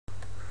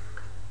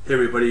Hey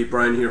everybody,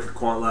 Brian here for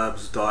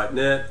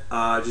quantlabs.net.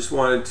 I just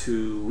wanted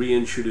to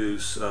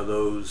reintroduce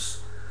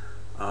those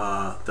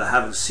that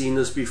haven't seen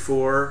this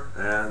before,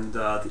 and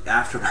the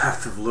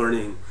aftermath of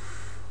learning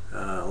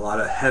a lot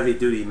of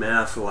heavy-duty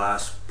math for the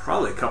last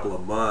probably a couple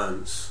of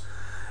months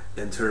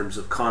in terms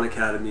of Khan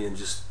Academy and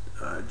just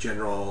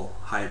general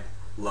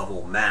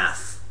high-level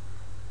math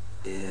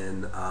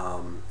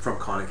from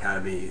Khan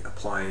Academy,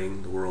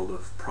 applying the world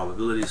of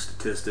probability,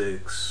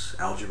 statistics,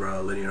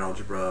 algebra, linear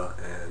algebra,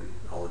 and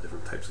all the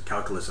different types of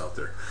calculus out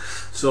there.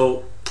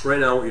 So right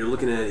now what you're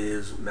looking at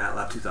is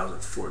Matlab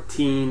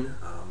 2014.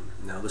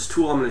 Now this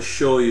tool I'm going to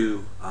show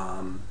you,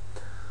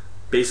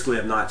 basically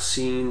I've not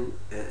seen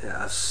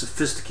as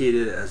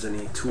sophisticated as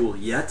any tool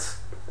yet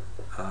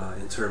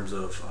in terms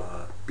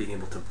of being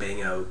able to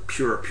bang out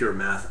pure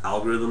math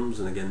algorithms,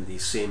 and again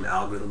these same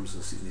algorithms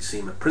and these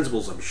same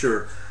principles I'm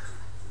sure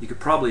you could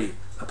probably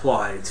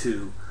apply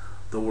to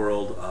the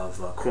world of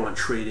quant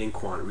trading,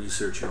 quant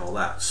research, and all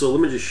that. So let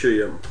me just show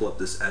you. I'm going to pull up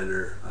this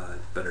editor,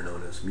 better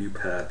known as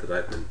Mupad, that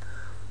I've been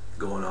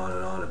going on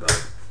and on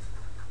about.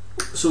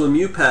 So in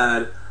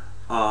Mupad,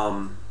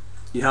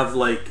 you have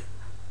like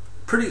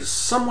pretty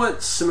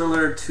somewhat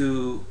similar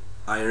to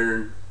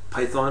Iron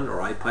Python or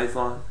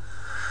IPython.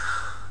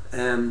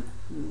 And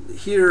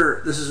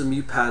here, this is a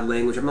Mupad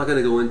language. I'm not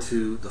going to go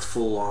into the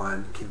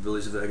full-on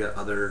capabilities of it. I got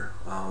other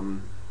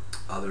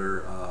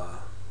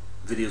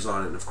videos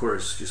on it, and of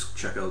course just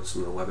check out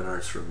some of the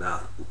webinars from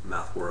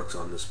MathWorks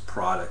on this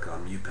product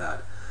on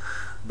Mupad.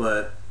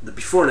 But the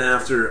before and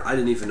after, I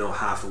didn't even know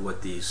half of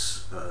what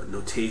these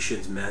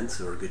notations meant,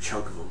 or a good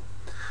chunk of them.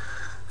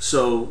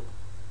 So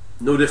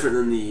no different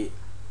than the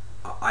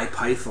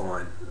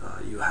IPython,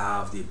 you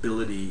have the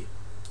ability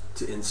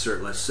to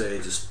insert, let's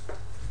say, just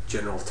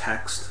general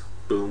text,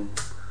 boom,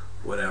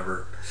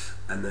 whatever,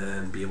 and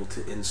then be able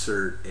to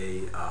insert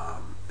an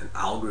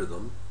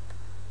algorithm,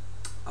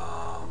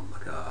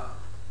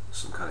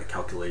 some kind of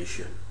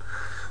calculation.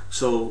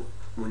 So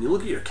when you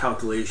look at your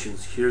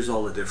calculations, here's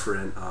all the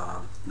different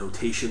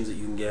notations that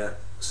you can get,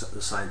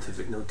 the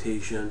scientific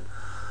notation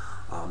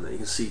that you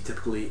can see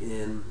typically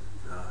in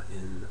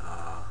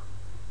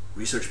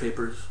research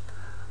papers.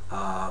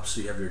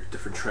 So you have your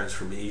different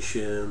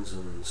transformations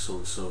and so on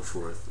and so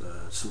forth.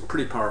 Some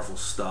pretty powerful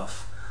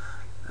stuff,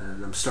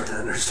 and I'm starting to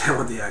understand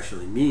what they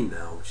actually mean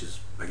now, which is,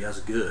 I guess,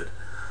 good.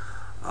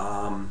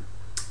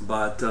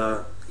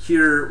 But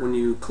here, when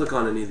you click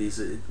on any of these,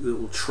 it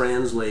will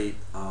translate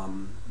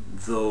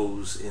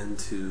those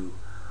into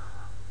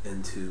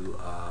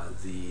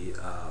the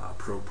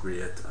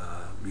appropriate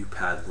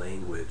Mupad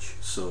language.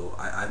 So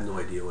I have no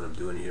idea what I'm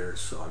doing here,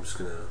 so I'm just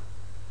gonna,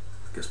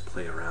 I guess,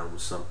 play around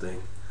with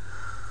something.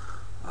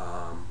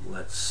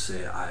 Let's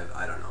say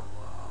I don't know.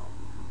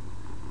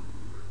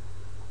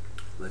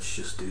 Let's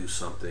just do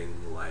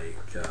something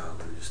like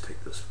let me just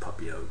take this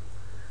puppy out.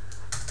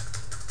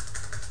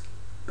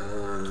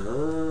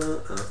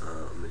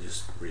 Let me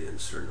just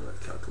reinsert another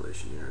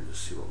calculation here and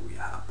just see what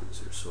happens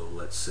here. So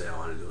let's say I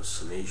want to do a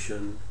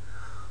summation.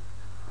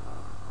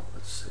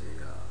 Let's say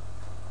a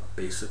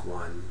basic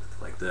one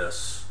like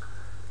this.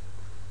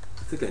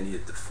 I think I need to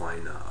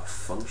define a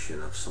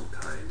function of some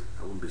kind.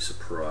 I wouldn't be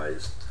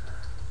surprised.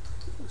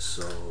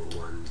 So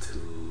 1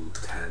 to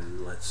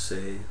 10, let's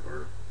say,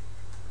 or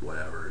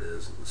whatever it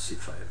is. Let's see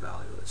if I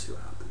evaluate. Let's see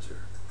what happens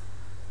here.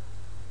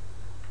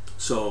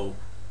 So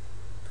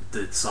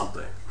did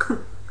something.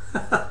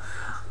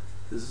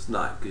 This is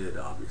not good,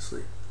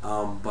 obviously,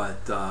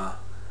 but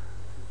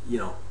you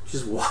know,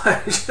 just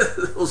watch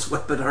those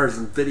webinars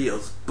and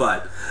videos.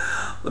 But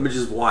let me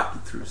just walk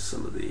you through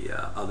some of the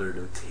other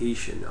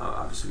notation.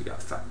 Obviously we got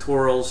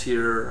factorials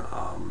here,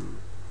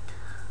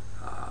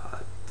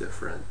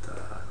 different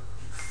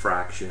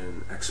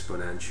fraction,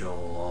 exponential,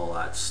 all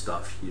that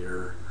stuff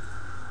here.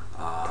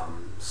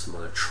 Some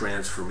other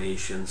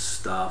transformation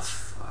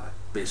stuff,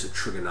 basic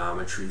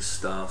trigonometry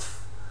stuff,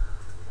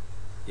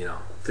 you know,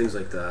 things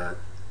like that.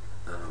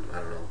 I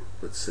don't know,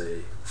 let's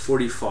say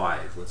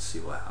 45, let's see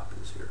what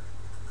happens here.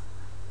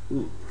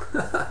 Ooh,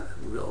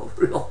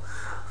 real,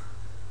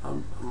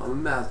 I'm a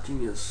math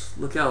genius.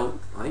 Look out,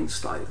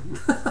 Einstein.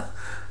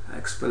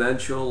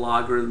 Exponential,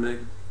 logarithmic,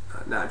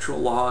 natural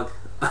log.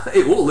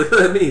 Hey, whoa, look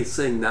at me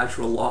saying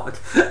natural log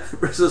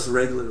versus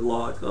regular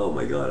log. Oh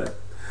my god.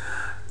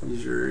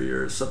 These are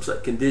your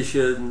subset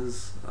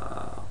conditions,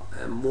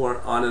 and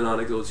more on and on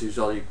it goes. Here's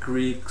all your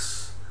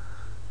Greeks.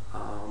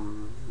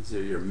 These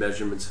are your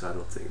measurements. I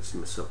don't think I see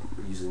myself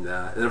using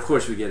that. And of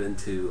course we get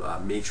into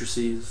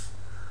matrices.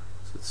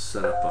 So let's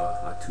set up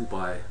a 2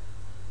 by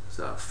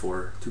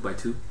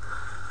 2.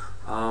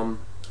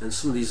 And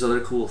some of these other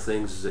cool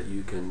things is that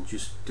you can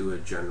just do a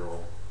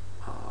general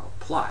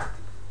plot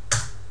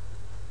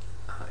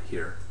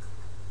here,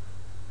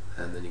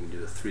 and then you can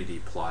do a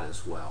 3D plot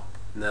as well.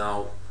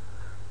 Now,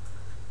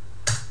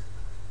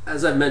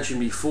 as I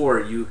mentioned before,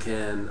 you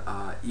can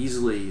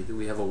easily,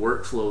 we have a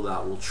workflow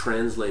that will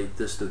translate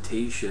this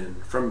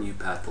notation from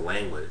Mupad, the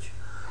language,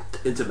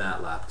 into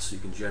Matlab, so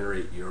you can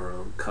generate your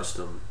own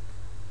custom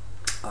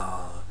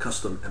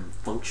M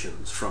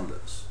functions from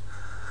this.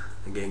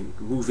 again,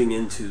 moving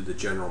into the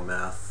general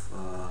math.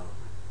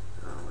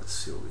 Let's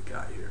see what we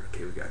got here.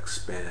 Okay, we got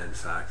expand,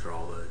 factor,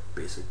 all the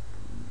basic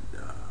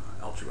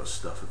algebra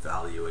stuff,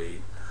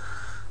 evaluate,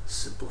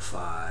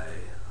 simplify,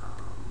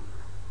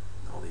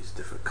 all these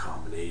different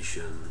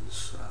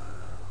combinations.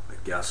 I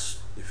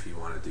guess if you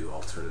want to do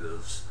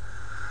alternatives,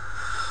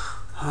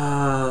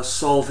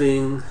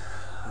 solving.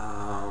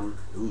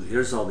 Ooh,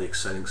 here's all the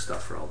exciting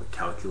stuff for all the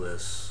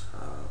calculus,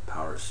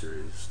 power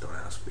series. Don't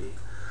ask me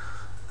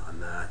on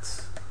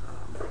that,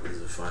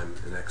 as if I'm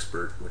an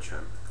expert, which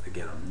I'm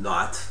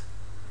not.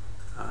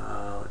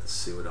 Let's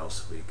see what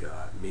else we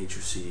got.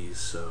 Matrices.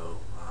 So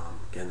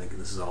again,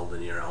 this is all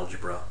linear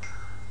algebra.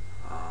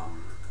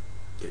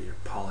 Get your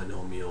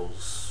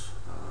polynomials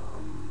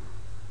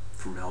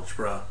from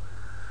algebra,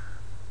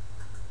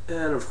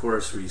 and of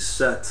course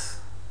reset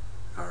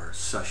our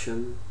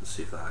session. Let's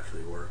see if that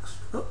actually works.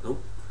 Oh,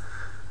 nope.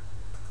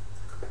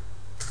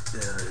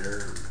 Yeah,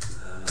 here,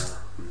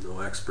 I'm no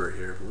expert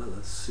here, but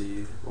let's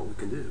see what we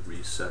can do.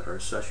 Reset our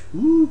session.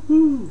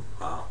 Woohoo!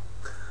 Wow,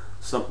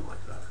 something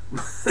like that.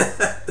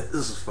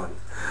 This is funny.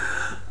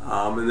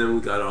 And then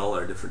we got all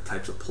our different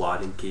types of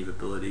plotting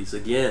capabilities.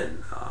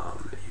 Again,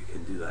 you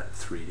can do that in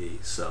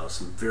 3D. So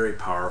some very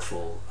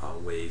powerful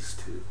ways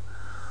to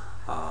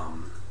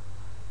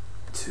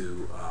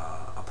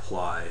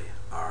apply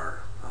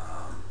our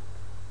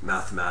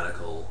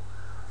mathematical,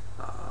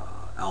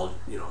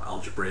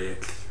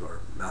 algebraic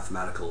or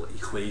mathematical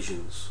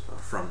equations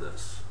from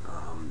this.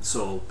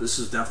 So this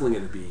is definitely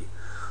going to be,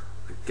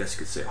 I guess you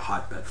could say, a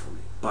hotbed for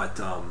me. But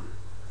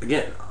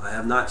again, I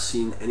have not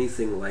seen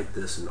anything like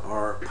this in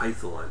R,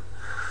 Python,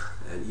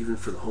 and even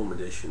for the home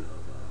edition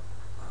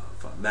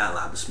of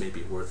Matlab, this may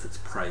be worth its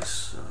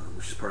price,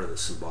 which is part of the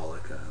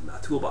symbolic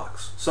math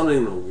toolbox.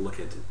 Something to look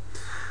into.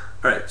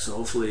 All right, so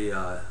hopefully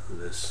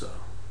this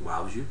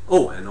wows you.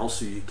 Oh, and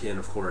also you can,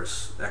 of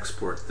course,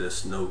 export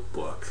this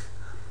notebook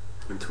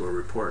into a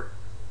report.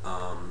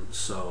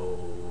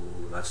 So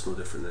that's no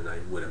different than I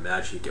would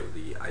imagine you get with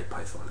the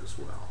IPython as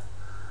well.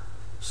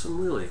 Some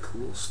really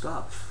cool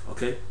stuff.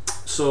 Okay,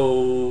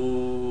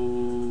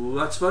 so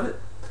that's about it.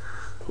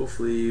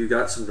 Hopefully you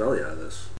got some value out of this.